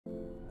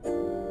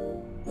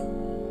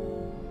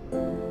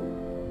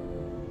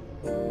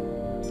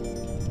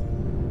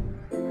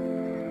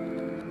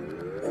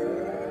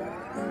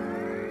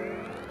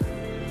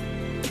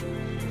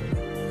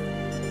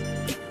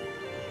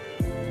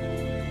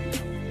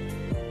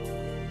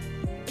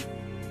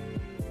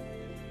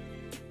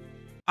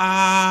Yeah,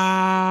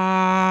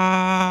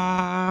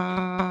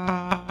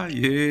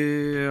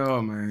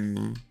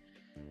 man.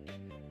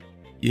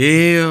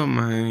 Yeah,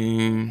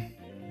 man.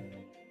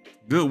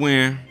 Good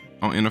win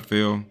on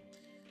NFL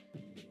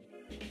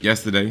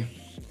yesterday.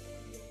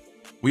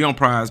 We on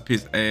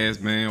Prizepicks ass,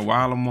 man.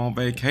 While I'm on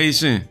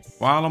vacation.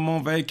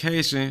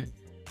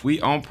 We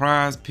on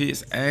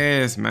Prizepicks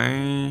ass,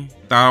 man.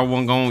 Thought I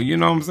wasn't going, you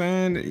know what I'm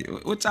saying?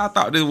 What y'all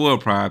thought this was,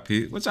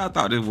 Prizepicks? What y'all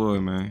thought this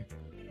was, man?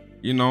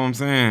 You know what I'm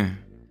saying?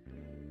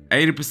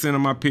 80%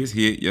 of my picks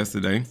hit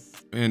yesterday.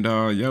 And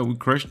yeah, we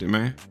crushed it,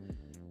 man.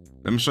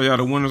 Let me show y'all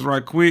the winners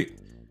right quick.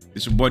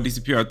 It's your boy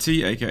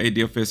DCPRT, aka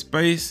DFS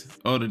Space,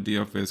 of the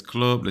DFS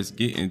Club. Let's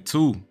get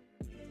into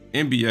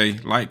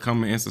NBA. Like,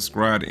 comment, and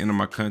subscribe to enter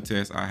my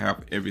contest I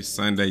have every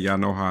Sunday. Y'all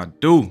know how I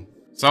do.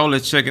 So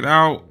let's check it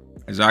out.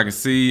 As y'all can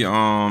see,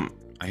 I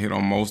hit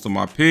on most of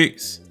my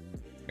picks.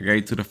 I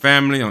gave to the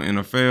family on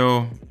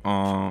NFL.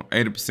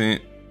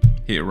 80%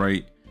 hit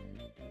rate.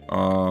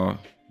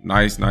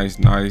 Nice.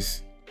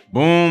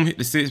 Boom, hit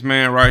the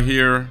 6-man right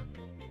here.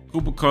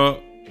 Cooper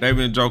Kupp,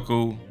 David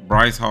Njoku,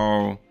 Bryce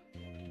Hall,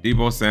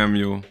 Deebo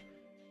Samuel,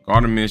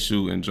 Gardner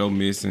Minshew, and Joe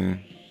Mixon.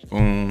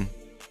 Boom.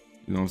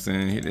 You know what I'm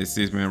saying? Hit that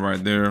 6-man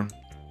right there.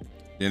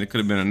 Then it could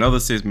have been another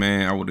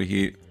 6-man I would have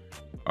hit.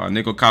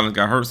 Nico Collins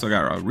got hurt, so I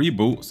got a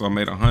reboot. So I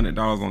made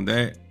 $100 on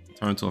that.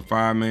 Turned to a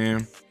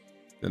 5-man.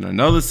 Then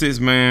another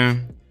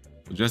 6-man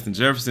with Justin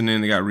Jefferson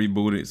in, they got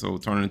rebooted. So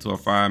turned into a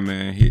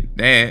 5-man. Hit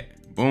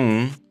that.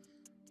 Boom.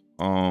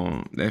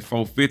 That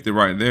 450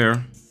 right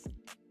there.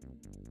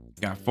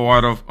 Got 4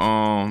 out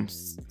of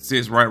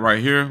 6 right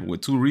here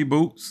with 2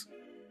 reboots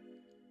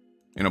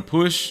and a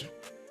push.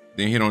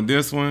 Then hit on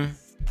this one.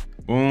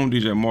 Boom,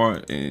 DJ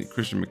Moore and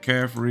Christian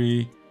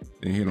McCaffrey.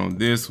 Then hit on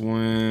this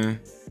one.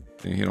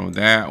 Then hit on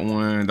that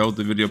one. Those are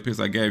the video picks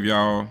I gave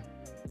y'all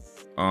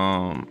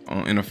on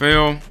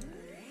NFL.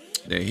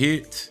 That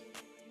hit.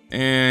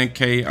 And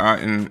K.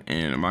 Otten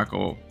and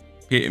Michael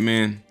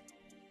Pittman.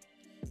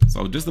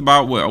 So just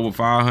about what, over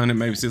 500,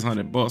 maybe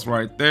 600 bucks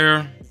right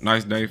there.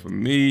 Nice day for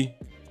me.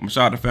 I'm gonna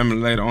shout out the family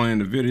later on in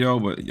the video,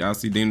 but y'all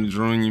see Dina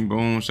Dream,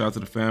 boom, shout out to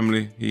the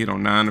family. He hit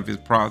on 9 of his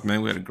props,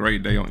 man. We had a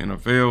great day on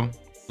NFL.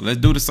 So let's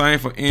do the same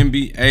for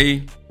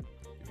NBA.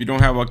 If you don't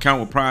have an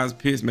account with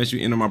Prizepicks, make sure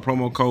you enter my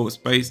promo code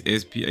SPACE,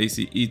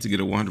 SPACE, to get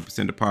a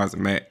 100% deposit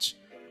match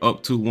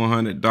up to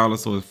 $100.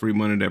 So it's free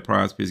money that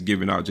Prizepicks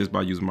giving out just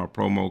by using my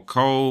promo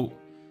code.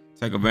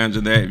 Take advantage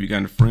of that. If you got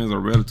any friends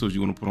or relatives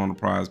you want to put on the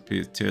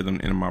Prizepicks, tell them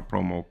to enter my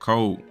promo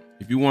code.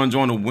 If you want to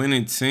join the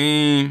winning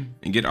team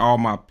and get all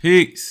my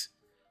picks,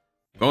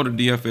 go to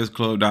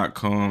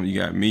DFSclub.com. You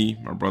got me,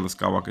 my brother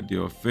Skywalker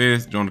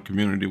DFS. Join the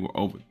community with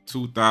over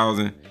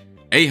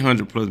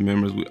 2,800 plus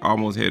members. We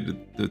almost had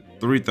the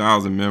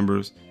 3,000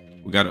 members.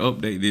 We got to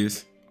update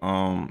this.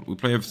 We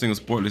play every single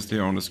sport list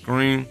here on the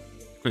screen.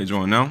 Click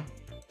join now.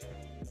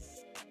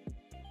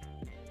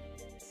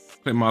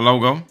 Click my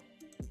logo.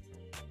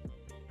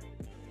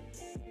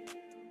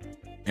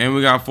 And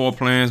we got 4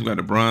 plans. We got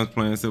the bronze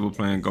plan, silver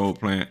plan, gold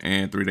plan,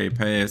 and 3-day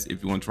pass.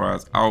 If you want to try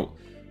us out,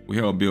 we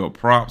help build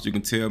props. You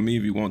can tell me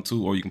if you want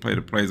to, or you can play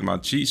the plays in my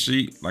cheat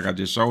sheet. Like I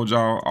just showed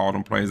y'all, all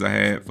them plays I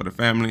had for the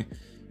family.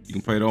 You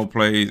can play those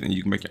plays and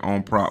you can make your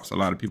own props. A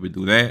lot of people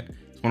do that.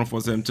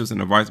 24/7 tips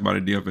and advice by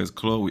the DFS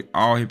Club. We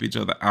all help each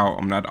other out.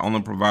 I'm not the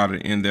only provider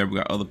in there. We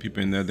got other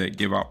people in there that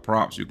give out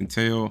props. You can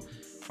tell.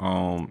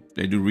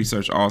 They do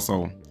research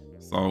also.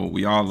 So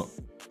we all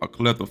a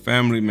collective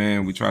family,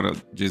 man. We try to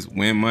just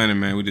win money,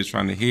 man. We're just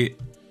trying to hit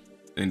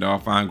and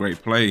find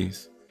great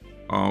plays.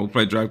 We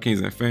play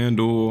DraftKings and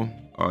FanDuel.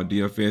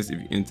 DFS, if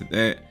you're into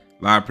that.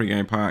 Live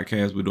pregame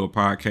podcast. We do a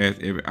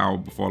podcast every hour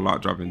before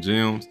lock dropping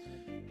gems.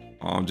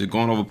 Just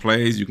going over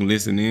plays. You can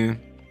listen in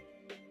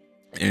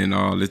and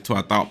listen to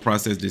our thought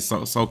process. Just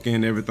soak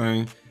in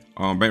everything.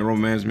 Bankroll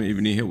management, if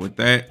you need help with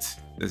that,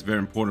 that's very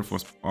important for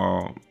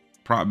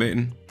prop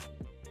betting.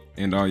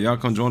 And y'all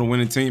come join the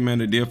winning team, man.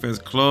 The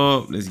DFS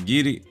Club. Let's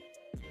get it.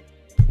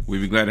 We'll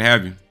be glad to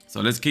have you.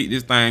 So let's keep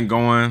this thing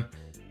going.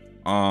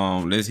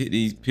 Let's hit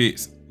these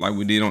picks like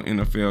we did on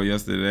NFL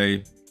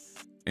yesterday.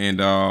 And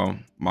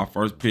my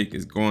first pick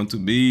is going to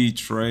be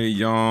Trey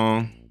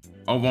Young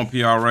over on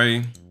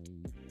PRA.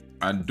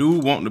 I do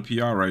want the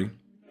PRA.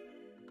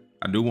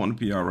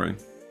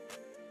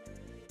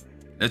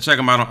 Let's check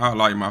them out on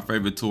Outlier, my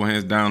favorite tool,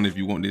 hands down. If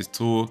you want this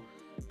tool,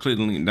 click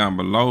the link down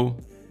below.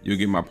 You'll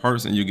get my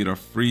purse and you'll get a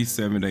free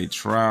 7-day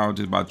trial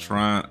just by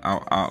trying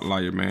out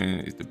Outlier,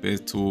 man. It's the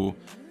best tool,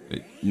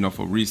 you know,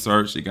 for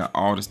research. It got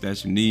all the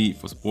stats you need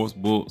for sports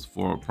books,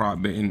 for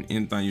prop betting,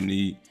 anything you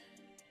need.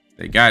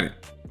 They got it.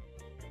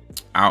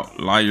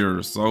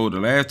 Outlier. So the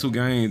last 2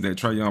 games that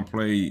Trey Young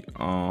played,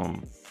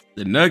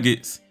 the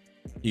Nuggets,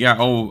 he got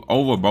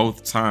over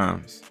both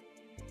times.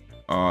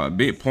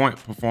 Big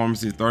point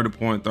performances, 30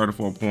 points,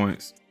 34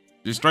 points,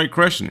 just straight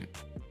crushing it.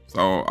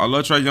 So I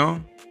love Trey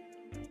Young.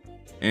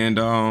 And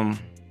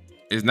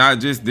it's not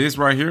just this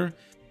right here.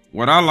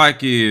 What I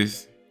like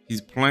is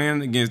he's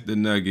playing against the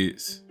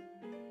Nuggets,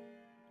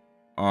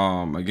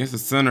 against a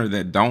center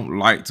that don't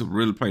like to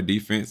really play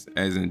defense,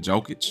 as in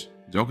Jokic.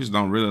 Jokic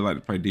don't really like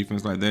to play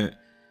defense like that.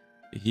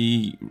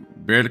 He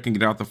barely can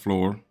get out the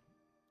floor.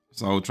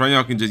 So Trae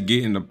Young can just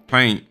get in the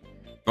paint,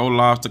 throw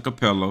lobs to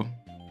Capella.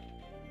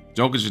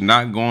 Jokic is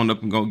not going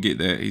up and go get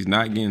that. He's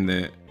not getting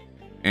that.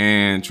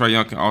 And Trae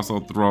Young can also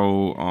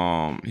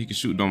throw, he can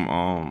shoot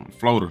them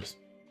floaters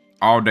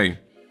all day.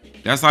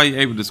 That's how he's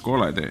able to score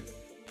like that.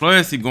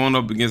 Plus, he's going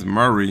up against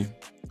Murray,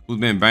 who's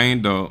been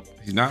banged up.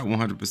 He's not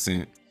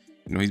 100%.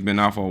 You know, he's been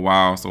out for a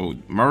while. So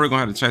Murray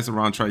gonna have to chase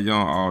around Trae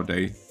Young all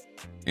day.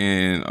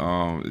 And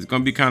it's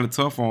gonna be kind of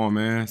tough for him,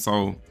 man.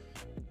 So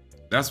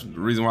that's the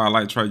reason why I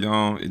like Trae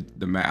Young.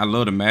 I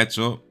love the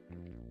matchup.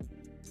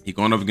 He's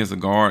going up against a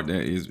guard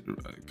that is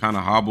kind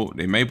of hobbled.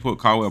 They may put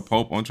Caldwell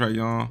Pope on Trae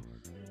Young,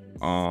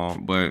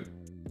 but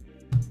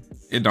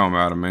it don't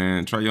matter,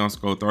 man. Trae Young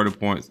scored 30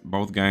 points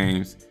both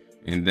games,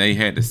 and they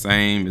had the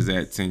same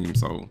exact team.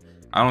 So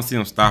I don't see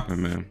him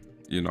stopping, man.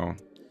 You know,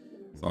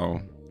 so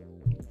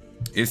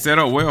it's set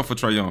up well for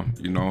Trae Young.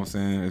 You know what I'm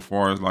saying? As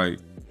far as like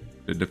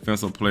the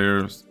defensive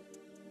players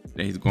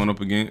that he's going up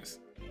against,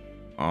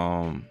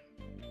 well,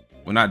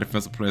 not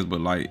defensive players,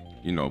 but like,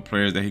 you know,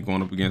 players that he's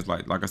going up against,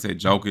 like I said,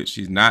 Jokic.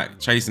 He's not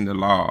chasing the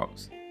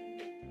lobs.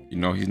 You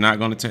know, he's not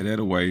going to take that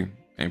away.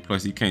 And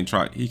plus, he can't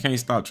stop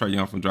Trae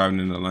Young from driving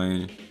in the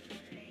lane,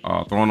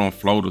 throwing on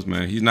floaters,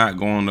 man. He's not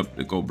going up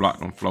to go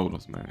block on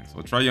floaters, man. So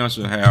Trae Young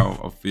should have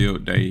a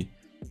field day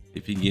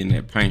if he get in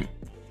that paint.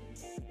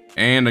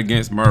 And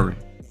against Murray,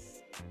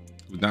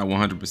 who's not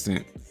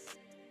 100%.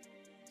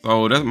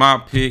 So that's my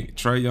pick.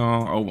 Trae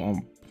Young over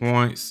on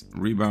points,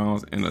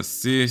 rebounds, and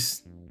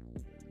assists.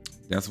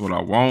 That's what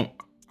I want.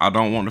 I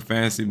don't want the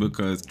fantasy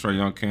because Trae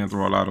Young can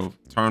throw a lot of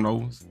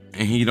turnovers,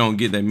 and he don't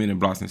get that many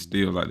blocks and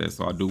steals like that.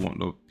 So I do want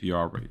the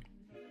PR rate.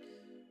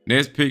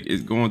 Next pick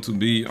is going to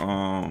be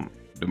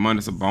the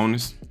money's a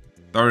bonus,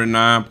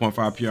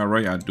 39.5 PR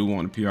rate. I do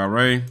want the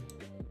PRA.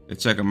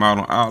 Let's check him out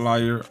on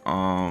Outlier.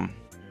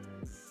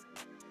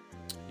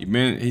 He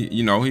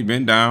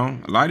been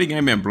down. A lot of the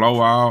game been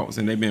blowouts,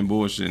 and they've been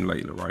bullshitting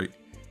lately, right?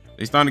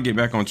 They starting to get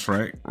back on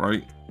track,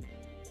 right?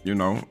 You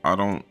know,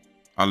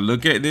 I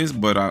look at this,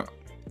 but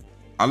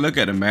I look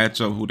at the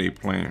matchup, who they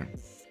playing.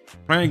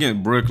 Playing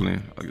against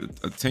Brooklyn,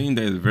 a team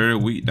that is very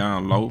weak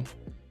down low.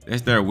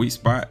 That's their weak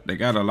spot. They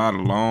got a lot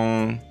of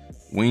long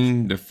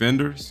wing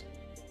defenders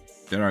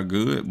that are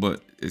good,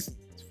 but as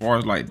far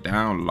as like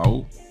down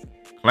low,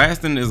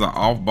 Claxton is an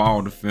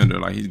off-ball defender.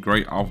 Like, he's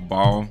great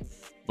off-ball,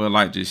 but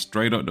like just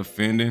straight up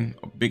defending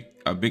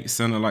a big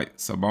center like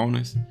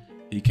Sabonis,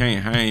 he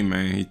can't hang,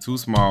 man. He's too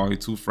small.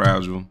 He's too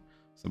fragile.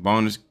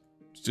 Sabonis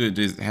should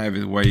just have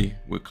his way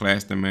with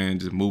Claxton, man,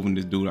 just moving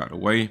this dude out the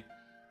way.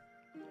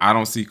 I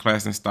don't see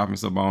Claxton stopping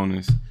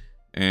Sabonis.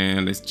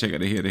 And let's check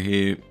out the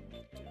head-to-head.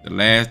 The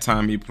last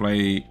time he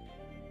played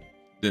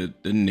the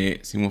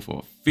Nets, he went for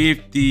a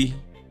 50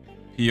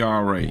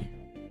 PRA.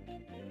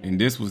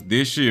 And this was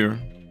this year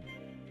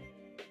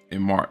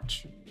in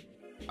March.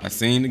 I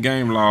seen the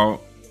game log,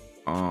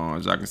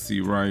 as y'all can see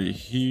right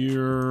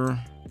here.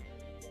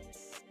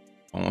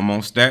 I'm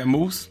on Stat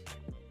Moose.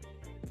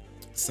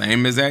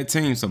 Same as that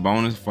team: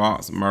 Sabonis,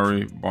 Fox,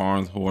 Murray,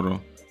 Barnes,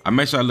 Horter. I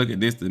make sure I look at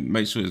this to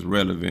make sure it's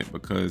relevant,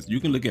 because you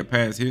can look at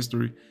past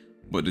history,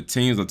 but the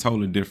teams are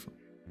totally different,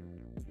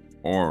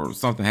 or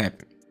something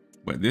happened.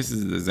 But this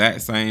is the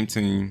exact same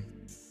team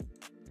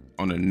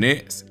on the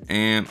Nets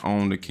and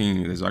on the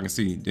Kings. As y'all can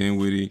see,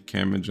 Dinwiddie,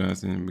 Cameron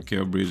Johnson,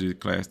 Mikal Bridges,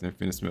 Claxton,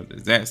 Finney-Smith. The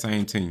exact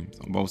same teams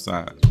on both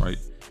sides, right?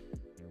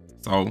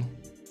 So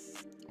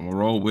I'm gonna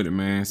roll with it,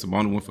 man.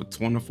 Sabonis went for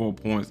 24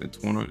 points and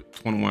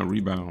 21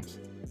 rebounds,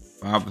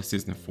 5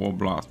 assists and 4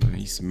 blocks, man.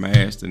 He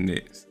smashed the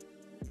Nets.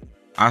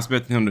 I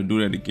expect him to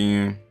do that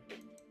again.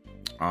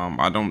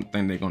 I don't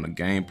think they're gonna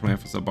game plan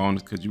for Sabonis,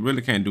 because you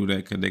really can't do that,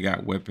 because they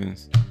got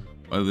weapons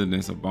other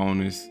than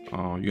Sabonis.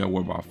 You gotta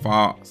worry about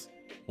Fox.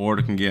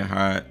 Porter can get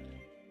hot.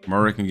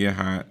 Murray can get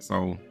hot.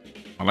 So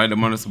I like the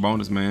money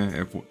Sabonis, man,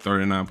 at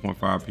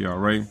 39.5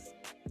 PRA.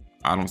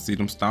 I don't see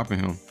them stopping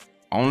him.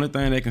 Only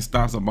thing that can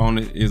stop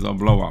Sabonis is a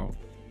blowout.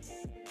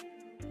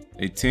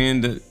 They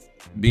tend to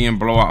be in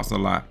blowouts a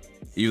lot.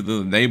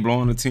 Either they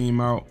blowing the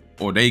team out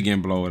or they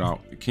getting blown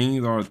out. The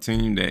Kings are a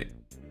team that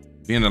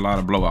be in a lot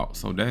of blowouts.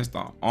 So that's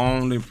the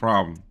only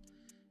problem.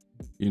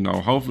 You know,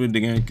 hopefully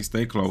the game can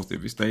stay close.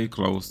 If it stays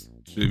close,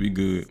 should be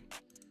good.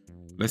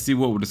 Let's see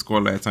what was the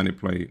score last time they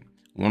played.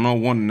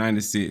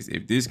 101-96.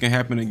 If this can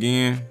happen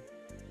again,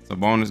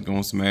 Sabonis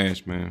gonna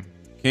smash, man.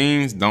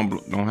 Kings don't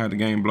have the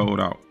game blowed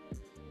out.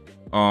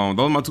 Those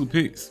are my 2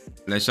 picks.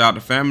 Let's shout out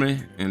the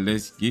family and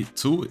let's get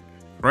to it.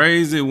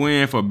 Crazy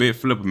win for Big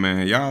Flipper,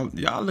 man.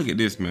 Y'all look at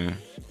this, man.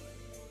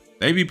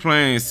 They be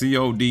playing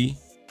COD.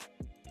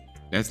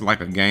 That's like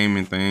a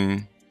gaming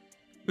thing.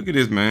 Look at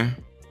this, man.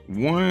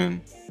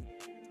 1,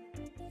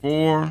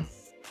 4,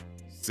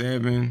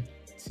 7,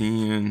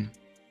 10,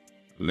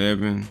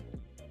 11,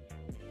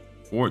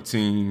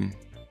 14,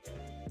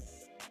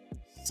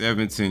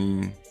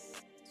 17,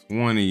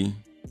 20,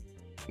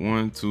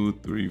 1, 2,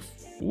 3,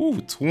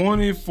 4,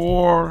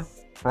 24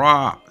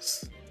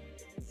 props.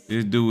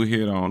 This dude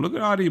hit on. Look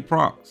at all these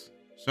props.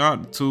 Shout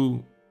out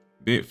to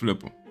Big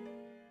Flipper.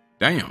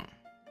 Damn.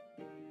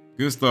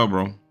 Good stuff,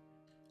 bro.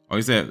 Oh,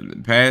 he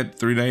said past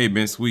 3 days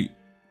been sweet.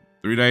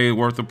 3 days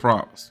worth of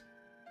props.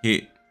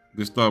 Hit.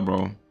 Good stuff,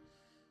 bro.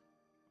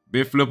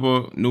 Big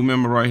Flipper, new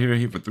member right here.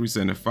 Hit for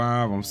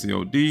 375 on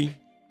COD.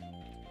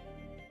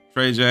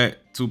 Trey Jack,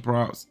 2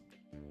 props.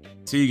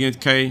 Tegan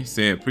K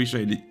said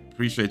appreciate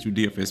you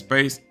DFS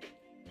Space.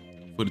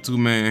 For the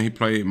 2-man, he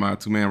played my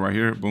 2-man right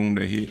here. Boom,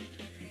 they hit.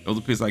 Those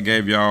are picks I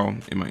gave y'all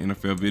in my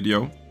NFL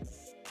video.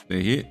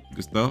 They hit.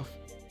 Good stuff.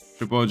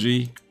 Triple OG,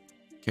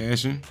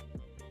 cashing.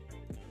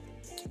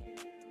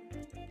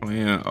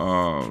 Playing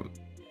a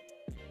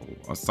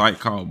site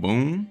called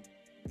Boom.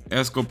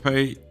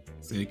 Escapade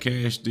said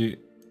cashed it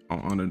on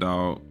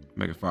Underdog,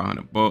 making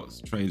 500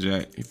 bucks. Trey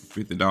Jack hit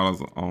for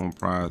 $50 on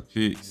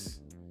Prizepicks.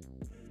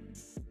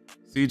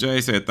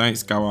 CJ said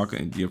thanks Skywalker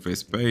and DFS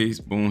Space.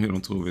 Boom, hit on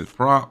 2 of his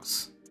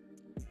props.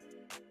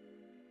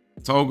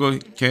 Toga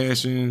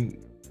cashing.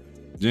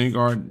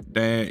 Jingard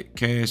Dad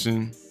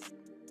cashing.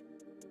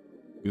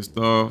 Good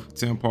stuff.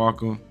 Tim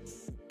Parker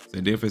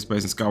said DFS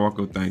Space and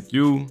Skywalker, thank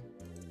you.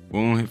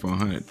 Boom, hit for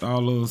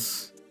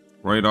 $100.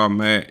 Radar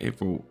Matt hit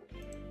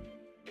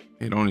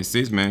on his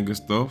 6-man. Good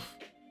stuff.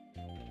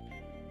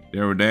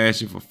 Daryl Dash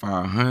hit for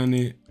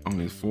 500 on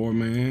his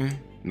 4-man.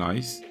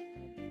 Nice.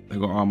 There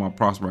go all my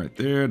props right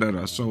there that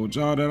I showed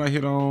y'all that I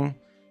hit on.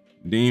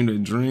 Deem the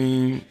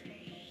Dream.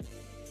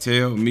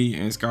 Tell Me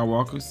and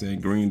Skywalker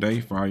said Green Day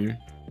fire.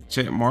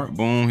 Check mark.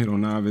 Boom, hit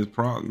on 9 of his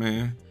props,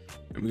 man.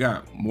 And we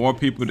got more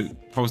people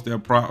that post their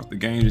props. The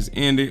game just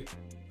ended.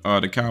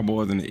 The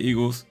Cowboys and the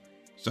Eagles.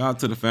 Shout out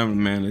to the family,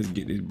 man. Let's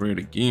get this bread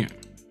again.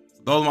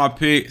 So those are my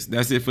picks.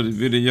 That's it for the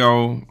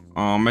video.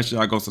 Make sure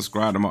y'all go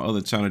subscribe to my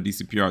other channel,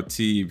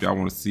 DCPRT, if y'all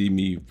want to see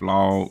me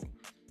vlog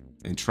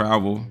and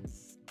travel.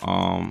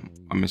 I'm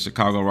in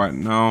Chicago right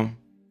now,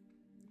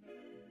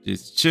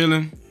 just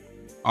chilling.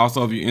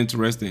 Also, if you're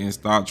interested in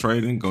stock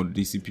trading, go to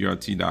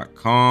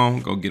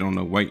dcprt.com. Go get on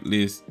the wait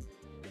list.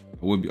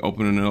 I will be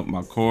opening up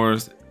my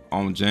course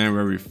on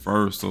January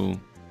 1st, so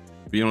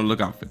be on the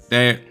lookout for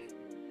that.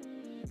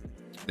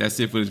 That's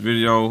it for this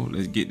video.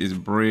 Let's get this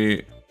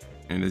bread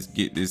and let's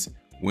get this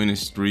winning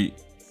streak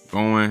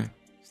going.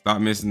 Stop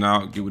missing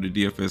out. Get with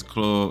the DFS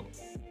club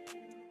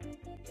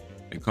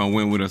and come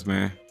win with us,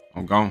 man.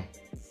 I'm gone.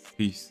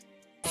 Peace.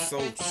 So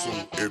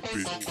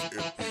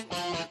epic.